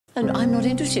And I'm not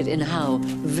interested in how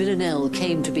Villanelle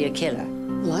came to be a killer.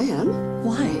 Well, I am.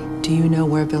 Why? Do you know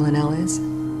where Villanelle is?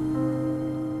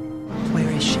 Where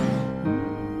is she?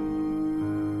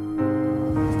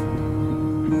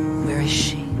 Where is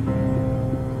she?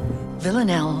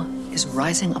 Villanelle is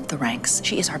rising up the ranks.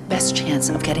 She is our best chance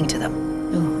of getting to them.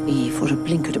 Oh, Eve, what a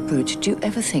blinkered approach. Do you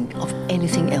ever think of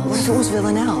anything else? What if it was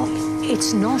Villanelle?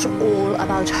 It's not all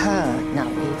about her now,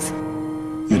 Eve.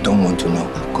 You don't want to know.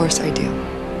 Of course I do.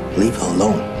 Leave her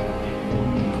alone.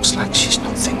 Looks like she's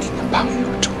not thinking about you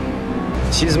at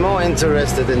all. She's more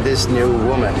interested in this new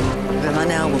woman.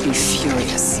 Villanelle will be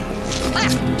furious.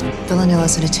 Villanelle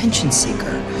is an attention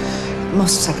seeker.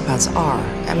 Most psychopaths are.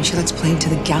 I mean, she likes playing to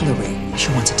the gallery.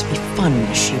 She wants it to be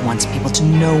fun. She wants people to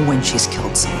know when she's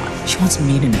killed someone. She wants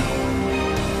me to know.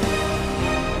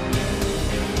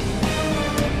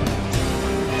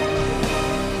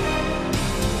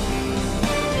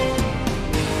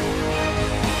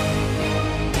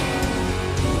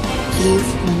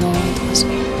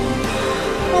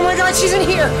 Oh my God, she's in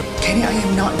here! Kenny, I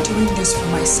am not doing this for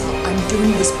myself. I'm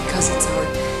doing this because it's her.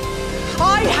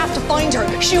 I have to find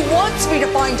her. She wants me to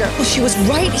find her. Well, she was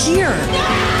right here.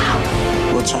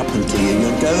 What's happened to you?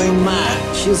 You're going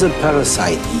mad. She's a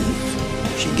parasite,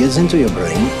 Eve. She gets into your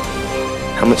brain.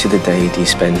 How much of the day do you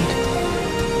spend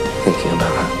thinking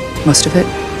about her? Most of it.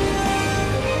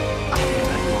 I think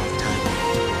about it all the time.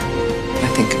 I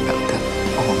think about that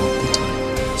all the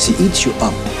time. She eats you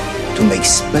up to make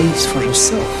space for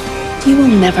herself. You will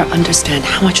never understand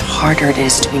how much harder it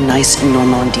is to be nice and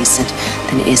normal and decent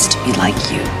than it is to be like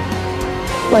you.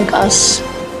 Like us,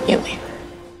 really.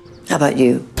 How about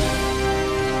you?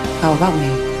 How about me?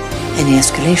 Any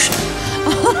escalation?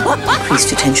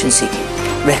 Increased attention seeking,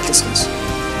 recklessness.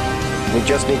 We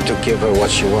just need to give her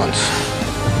what she wants.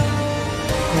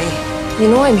 Me? You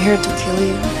know I'm here to kill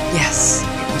you. Yes,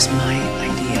 it was my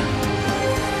idea.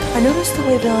 I noticed the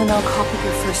way Villanelle copied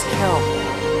your first kill.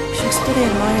 She was pretty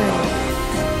admiring.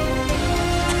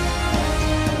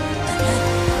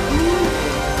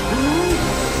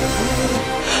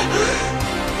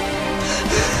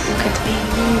 Look at me.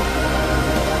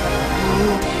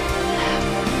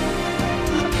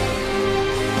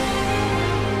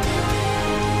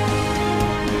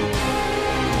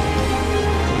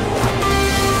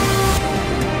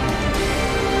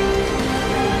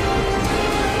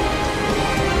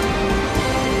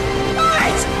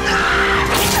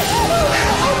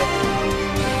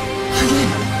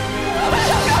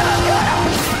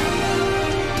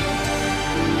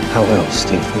 How else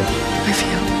do you feel? I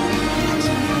feel.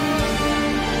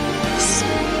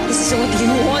 This is what you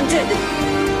wanted.